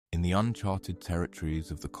In the uncharted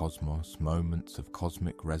territories of the cosmos, moments of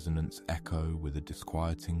cosmic resonance echo with a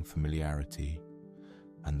disquieting familiarity,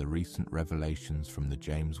 and the recent revelations from the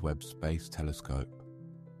James Webb Space Telescope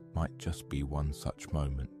might just be one such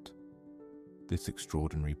moment. This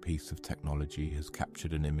extraordinary piece of technology has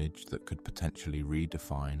captured an image that could potentially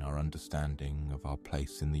redefine our understanding of our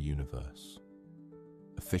place in the universe.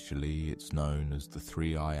 Officially, it's known as the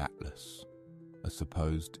Three-Eye Atlas, a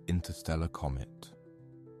supposed interstellar comet.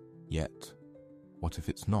 Yet, what if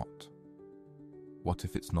it's not? What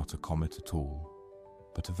if it's not a comet at all,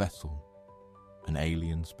 but a vessel, an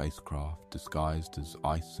alien spacecraft disguised as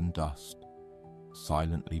ice and dust,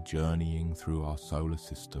 silently journeying through our solar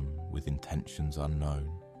system with intentions unknown?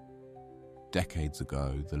 Decades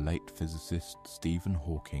ago, the late physicist Stephen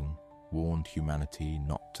Hawking warned humanity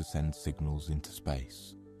not to send signals into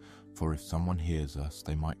space, for if someone hears us,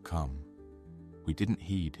 they might come. We didn't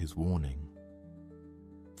heed his warning.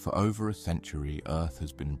 For over a century, Earth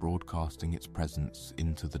has been broadcasting its presence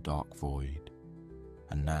into the dark void.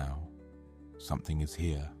 And now, something is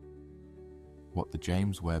here. What the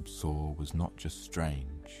James Webb saw was not just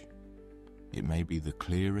strange. It may be the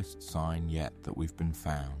clearest sign yet that we've been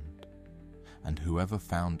found. And whoever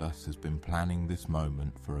found us has been planning this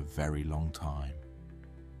moment for a very long time.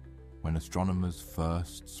 When astronomers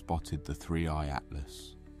first spotted the Three-Eye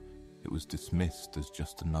Atlas, it was dismissed as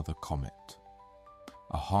just another comet,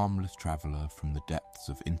 a harmless traveler from the depths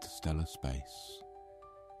of interstellar space.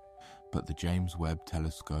 But the James Webb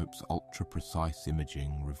Telescope's ultra-precise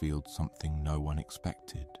imaging revealed something no one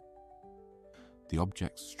expected. The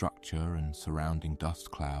object's structure and surrounding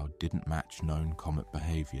dust cloud didn't match known comet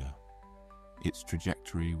behavior. Its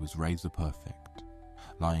trajectory was razor-perfect,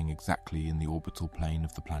 lying exactly in the orbital plane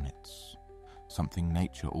of the planets, something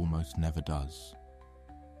nature almost never does.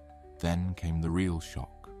 Then came the real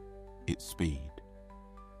shock, its speed.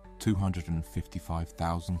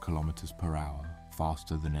 255,000 kilometers per hour,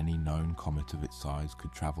 faster than any known comet of its size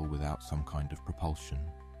could travel without some kind of propulsion.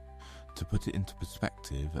 To put it into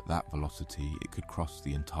perspective, at that velocity it could cross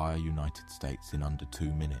the entire United States in under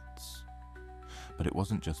 2 minutes. But it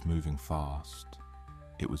wasn't just moving fast,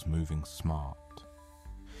 it was moving smart.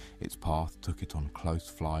 Its path took it on close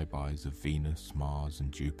flybys of Venus, Mars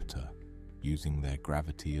and Jupiter, using their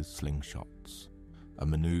gravity as slingshots, a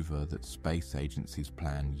maneuver that space agencies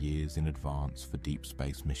plan years in advance for deep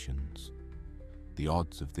space missions. The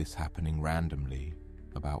odds of this happening randomly,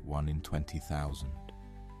 about 1 in 20,000.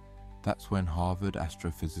 That's when Harvard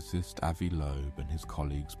astrophysicist Avi Loeb and his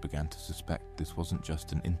colleagues began to suspect this wasn't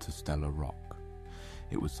just an interstellar rock.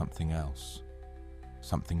 It was something else,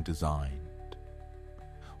 something designed.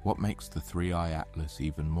 What makes the Three-Eye Atlas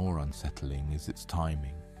even more unsettling is its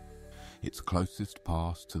timing. Its closest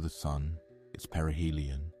pass to the Sun, its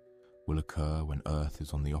perihelion, will occur when Earth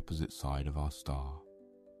is on the opposite side of our star.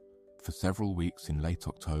 For several weeks in late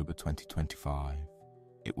October 2025,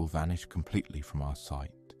 it will vanish completely from our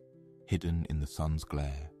sight, hidden in the Sun's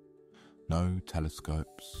glare. No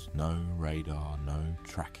telescopes, no radar, no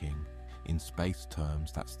tracking. In space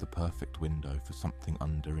terms, that's the perfect window for something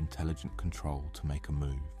under intelligent control to make a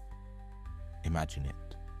move. Imagine it.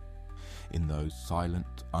 In those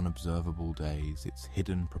silent, unobservable days, its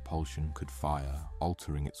hidden propulsion could fire,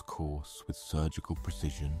 altering its course with surgical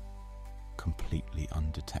precision, completely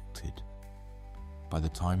undetected. By the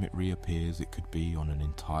time it reappears, it could be on an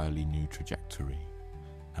entirely new trajectory,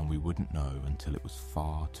 and we wouldn't know until it was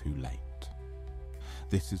far too late.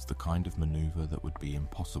 This is the kind of maneuver that would be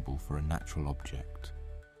impossible for a natural object,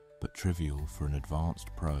 but trivial for an advanced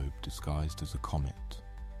probe disguised as a comet.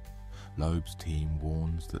 Loeb's team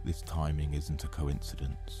warns that this timing isn't a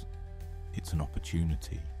coincidence, it's an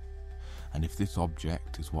opportunity. And if this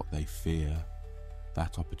object is what they fear,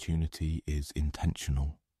 that opportunity is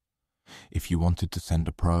intentional. If you wanted to send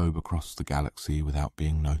a probe across the galaxy without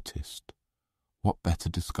being noticed, what better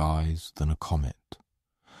disguise than a comet?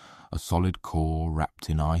 A solid core wrapped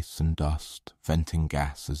in ice and dust, venting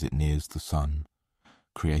gas as it nears the Sun,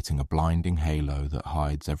 creating a blinding halo that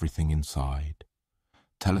hides everything inside.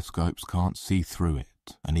 Telescopes can't see through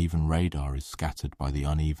it, and even radar is scattered by the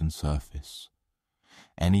uneven surface.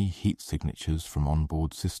 Any heat signatures from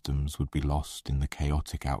onboard systems would be lost in the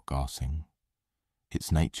chaotic outgassing.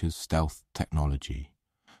 It's nature's stealth technology,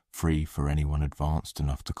 free for anyone advanced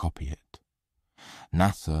enough to copy it.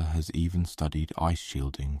 NASA has even studied ice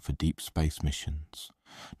shielding for deep space missions,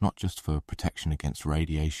 not just for protection against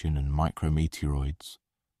radiation and micrometeoroids,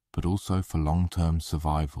 but also for long-term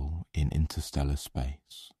survival in interstellar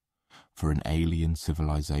space, for an alien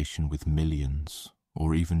civilization with millions,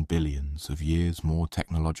 or even billions, of years more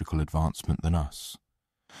technological advancement than us.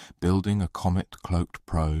 Building a comet-cloaked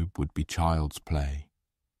probe would be child's play.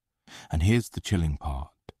 And here's the chilling part.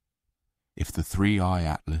 If the 3-Eye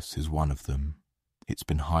Atlas is one of them, it's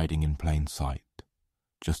been hiding in plain sight,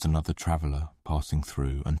 just another traveller passing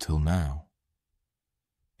through until now.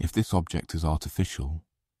 If this object is artificial,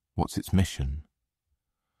 what's its mission?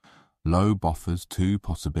 Loeb offers two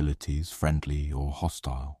possibilities, friendly or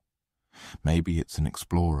hostile. Maybe it's an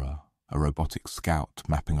explorer, a robotic scout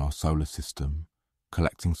mapping our solar system,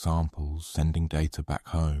 collecting samples, sending data back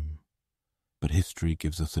home. But history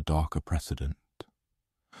gives us a darker precedent.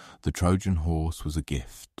 The Trojan horse was a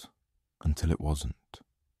gift, until it wasn't.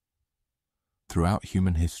 Throughout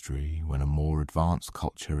human history, when a more advanced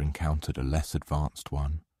culture encountered a less advanced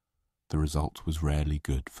one, the result was rarely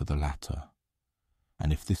good for the latter.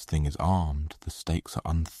 And if this thing is armed, the stakes are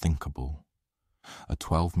unthinkable. A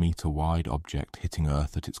 12-meter wide object hitting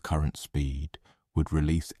Earth at its current speed would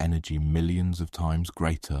release energy millions of times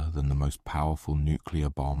greater than the most powerful nuclear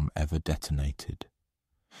bomb ever detonated.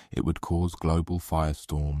 It would cause global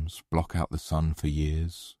firestorms, block out the sun for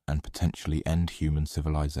years, and potentially end human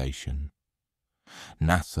civilization.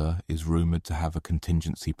 NASA is rumoured to have a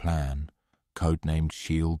contingency plan, codenamed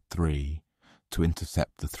Shield 3, to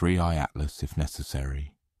intercept the 3-Eye Atlas if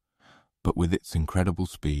necessary. But with its incredible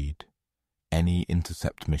speed, any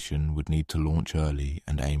intercept mission would need to launch early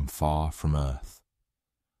and aim far from Earth.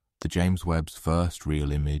 The James Webb's first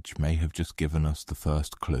real image may have just given us the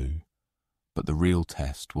first clue, but the real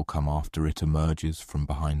test will come after it emerges from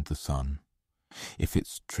behind the sun. If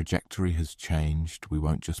its trajectory has changed, we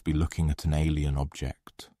won't just be looking at an alien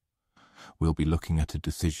object. We'll be looking at a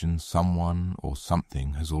decision someone or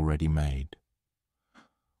something has already made.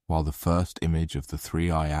 While the first image of the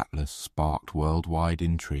 3-Eye Atlas sparked worldwide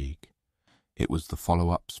intrigue, it was the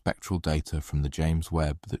follow-up spectral data from the James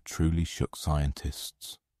Webb that truly shook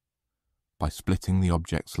scientists. By splitting the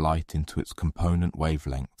object's light into its component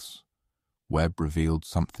wavelengths, Webb revealed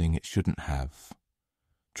something it shouldn't have: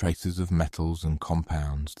 traces of metals and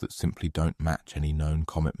compounds that simply don't match any known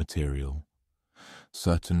comet material.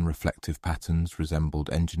 Certain reflective patterns resembled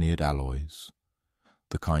engineered alloys,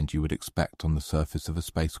 the kind you would expect on the surface of a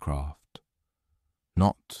spacecraft,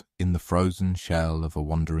 not in the frozen shell of a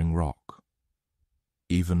wandering rock.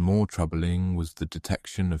 Even more troubling was the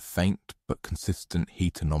detection of faint but consistent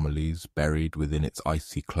heat anomalies buried within its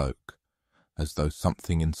icy cloak, as though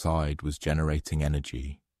something inside was generating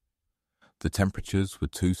energy. The temperatures were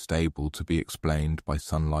too stable to be explained by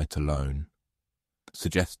sunlight alone,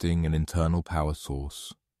 suggesting an internal power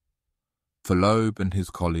source. For Loeb and his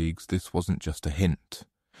colleagues, this wasn't just a hint.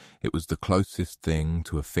 It was the closest thing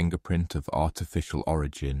to a fingerprint of artificial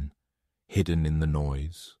origin, hidden in the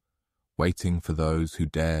noise, waiting for those who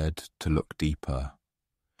dared to look deeper.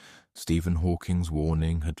 Stephen Hawking's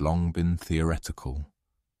warning had long been theoretical,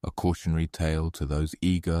 a cautionary tale to those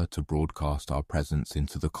eager to broadcast our presence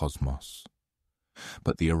into the cosmos.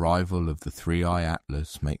 But the arrival of the 3-Eye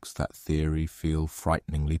Atlas makes that theory feel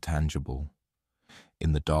frighteningly tangible.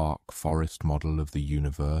 In the dark forest model of the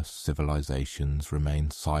universe, civilizations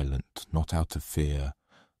remain silent, not out of fear,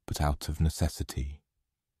 but out of necessity.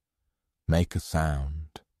 Make a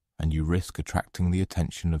sound, and you risk attracting the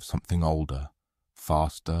attention of something older,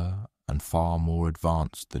 faster, and far more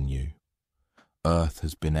advanced than you. Earth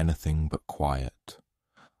has been anything but quiet.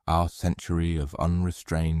 Our century of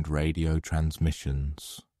unrestrained radio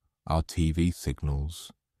transmissions, our TV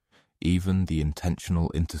signals, even the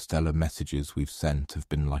intentional interstellar messages we've sent have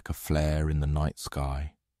been like a flare in the night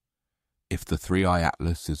sky. If the 3-Eye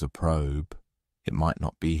Atlas is a probe, it might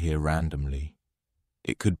not be here randomly.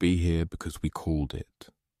 It could be here because we called it.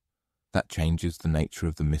 That changes the nature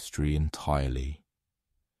of the mystery entirely.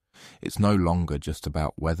 It's no longer just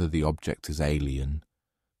about whether the object is alien,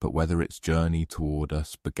 but whether its journey toward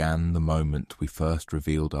us began the moment we first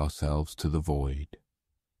revealed ourselves to the void.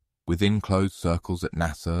 Within closed circles at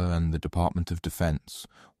NASA and the Department of Defense,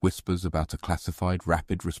 whispers about a classified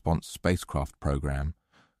rapid response spacecraft program,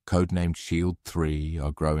 codenamed Shield 3,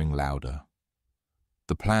 are growing louder.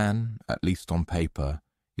 The plan, at least on paper,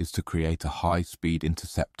 is to create a high-speed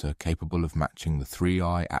interceptor capable of matching the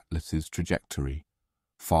 3-Eye Atlas's trajectory,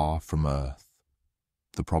 far from Earth.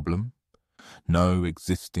 The problem? No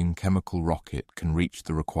existing chemical rocket can reach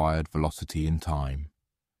the required velocity in time.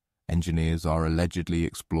 Engineers are allegedly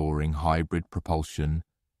exploring hybrid propulsion,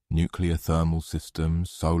 nuclear thermal systems,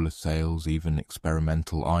 solar sails, even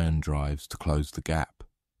experimental ion drives to close the gap.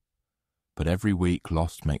 But every week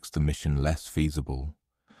lost makes the mission less feasible,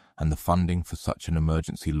 and the funding for such an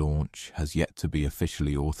emergency launch has yet to be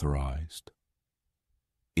officially authorized.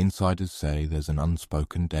 Insiders say there's an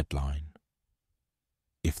unspoken deadline.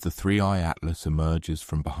 If the 3-Eye Atlas emerges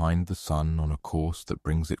from behind the Sun on a course that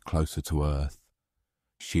brings it closer to Earth,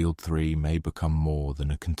 Shield 3 may become more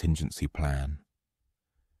than a contingency plan.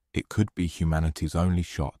 It could be humanity's only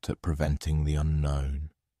shot at preventing the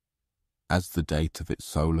unknown. As the date of its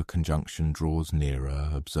solar conjunction draws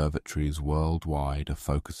nearer, observatories worldwide are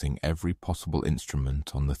focusing every possible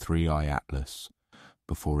instrument on the 3-Eye Atlas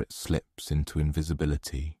before it slips into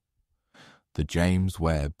invisibility. The James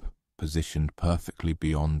Webb, positioned perfectly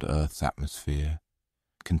beyond Earth's atmosphere,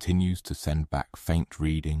 continues to send back faint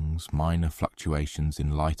readings, minor fluctuations in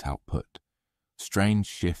light output, strange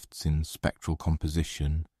shifts in spectral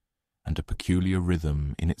composition, and a peculiar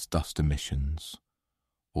rhythm in its dust emissions,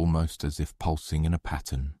 almost as if pulsing in a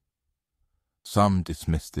pattern. Some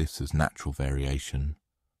dismiss this as natural variation,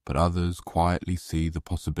 but others quietly see the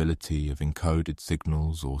possibility of encoded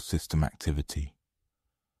signals or system activity.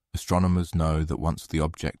 Astronomers know that once the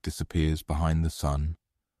object disappears behind the Sun,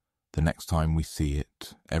 the next time we see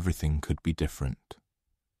it, everything could be different.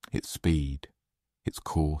 Its speed, its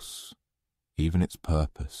course, even its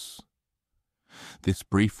purpose. This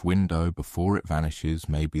brief window before it vanishes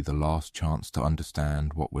may be the last chance to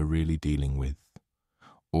understand what we're really dealing with,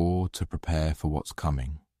 or to prepare for what's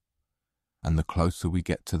coming. And the closer we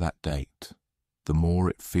get to that date, the more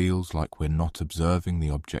it feels like we're not observing the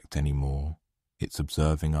object anymore. It's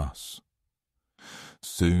observing us.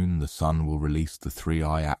 Soon the Sun will release the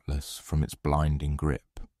 3-Eye Atlas from its blinding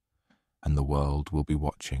grip, and the world will be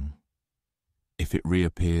watching. If it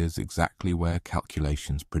reappears exactly where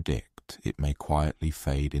calculations predict, it may quietly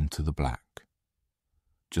fade into the black.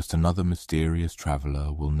 Just another mysterious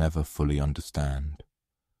traveller we'll never fully understand.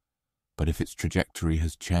 But if its trajectory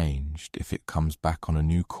has changed, if it comes back on a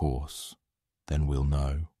new course, then we'll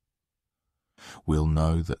know. We'll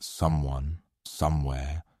know that someone,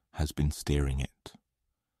 somewhere, has been steering it.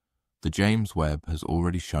 The James Webb has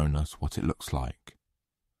already shown us what it looks like.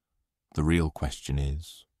 The real question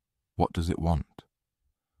is, what does it want?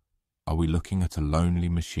 Are we looking at a lonely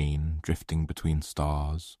machine drifting between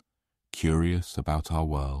stars, curious about our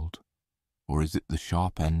world? Or is it the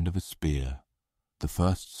sharp end of a spear, the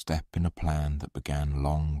first step in a plan that began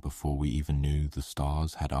long before we even knew the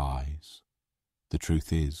stars had eyes? The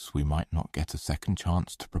truth is, we might not get a second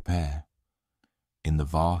chance to prepare. In the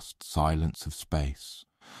vast silence of space,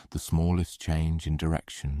 the smallest change in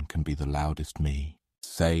direction can be the loudest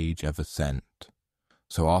sage ever sent.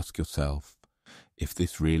 So ask yourself, if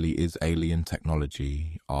this really is alien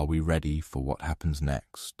technology, are we ready for what happens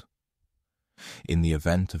next? In the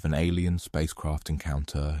event of an alien spacecraft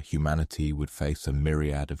encounter, humanity would face a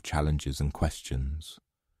myriad of challenges and questions.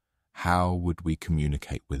 How would we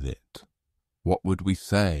communicate with it? What would we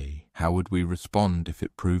say? How would we respond if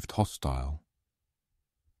it proved hostile?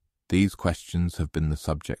 These questions have been the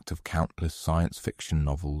subject of countless science fiction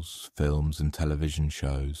novels, films, and television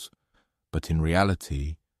shows, but in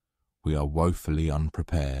reality, we are woefully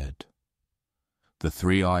unprepared. The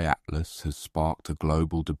 3-Eye Atlas has sparked a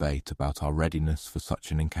global debate about our readiness for such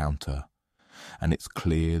an encounter, and it's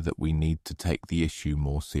clear that we need to take the issue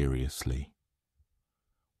more seriously.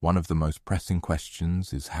 One of the most pressing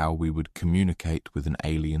questions is how we would communicate with an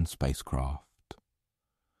alien spacecraft.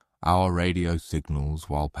 Our radio signals,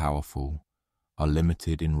 while powerful, are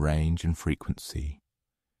limited in range and frequency.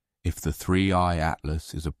 If the 3-Eye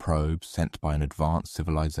Atlas is a probe sent by an advanced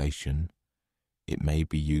civilization, it may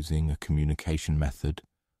be using a communication method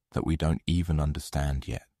that we don't even understand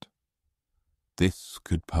yet. This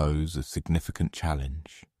could pose a significant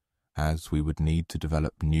challenge, as we would need to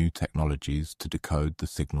develop new technologies to decode the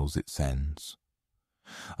signals it sends.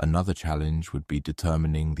 Another challenge would be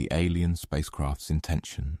determining the alien spacecraft's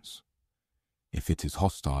intentions. If it is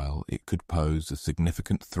hostile, it could pose a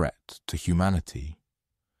significant threat to humanity.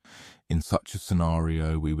 In such a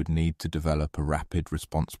scenario, we would need to develop a rapid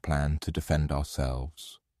response plan to defend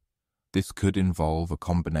ourselves. This could involve a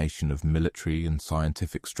combination of military and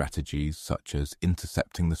scientific strategies such as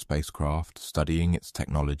intercepting the spacecraft, studying its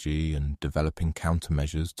technology, and developing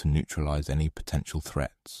countermeasures to neutralize any potential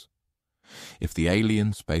threats. If the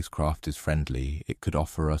alien spacecraft is friendly, it could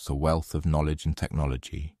offer us a wealth of knowledge and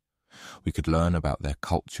technology. We could learn about their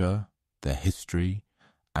culture, their history,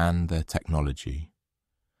 and their technology.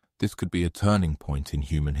 This could be a turning point in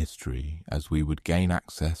human history, as we would gain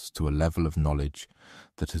access to a level of knowledge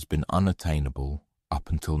that has been unattainable up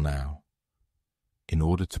until now. In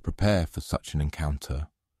order to prepare for such an encounter,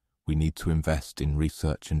 we need to invest in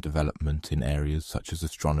research and development in areas such as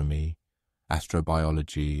astronomy,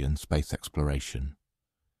 astrobiology, and space exploration.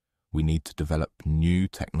 We need to develop new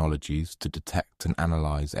technologies to detect and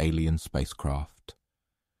analyze alien spacecraft,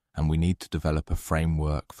 and we need to develop a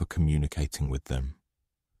framework for communicating with them.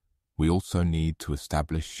 we also need to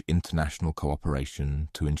establish international cooperation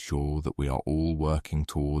to ensure that we are all working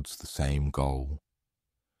towards the same goal.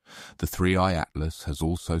 The Three-Eye Atlas has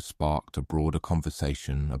also sparked a broader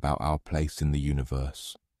conversation about our place in the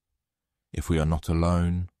universe. If we are not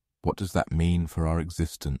alone, what does that mean for our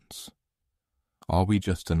existence? Are we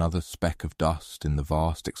just another speck of dust in the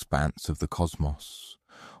vast expanse of the cosmos,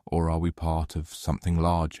 or are we part of something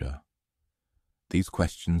larger? These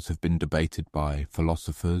questions have been debated by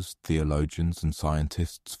philosophers, theologians, and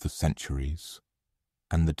scientists for centuries,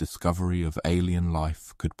 and the discovery of alien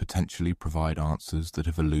life could potentially provide answers that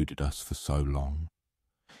have eluded us for so long.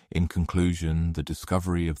 In conclusion, the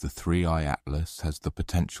discovery of the Three-Eye Atlas has the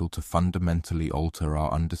potential to fundamentally alter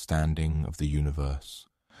our understanding of the universe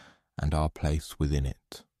and our place within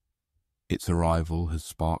it. Its arrival has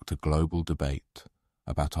sparked a global debate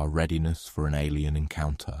about our readiness for an alien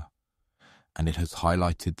encounter, and it has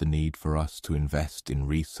highlighted the need for us to invest in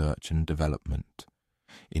research and development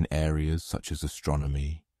in areas such as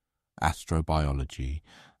astronomy, astrobiology,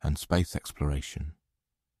 and space exploration.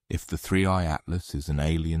 If the Three-Eye Atlas is an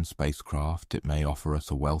alien spacecraft, it may offer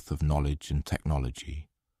us a wealth of knowledge and technology,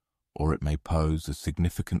 or it may pose a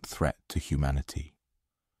significant threat to humanity.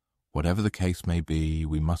 Whatever the case may be,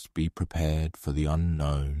 we must be prepared for the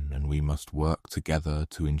unknown, and we must work together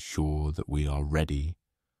to ensure that we are ready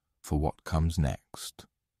for what comes next.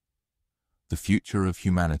 The future of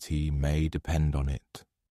humanity may depend on it,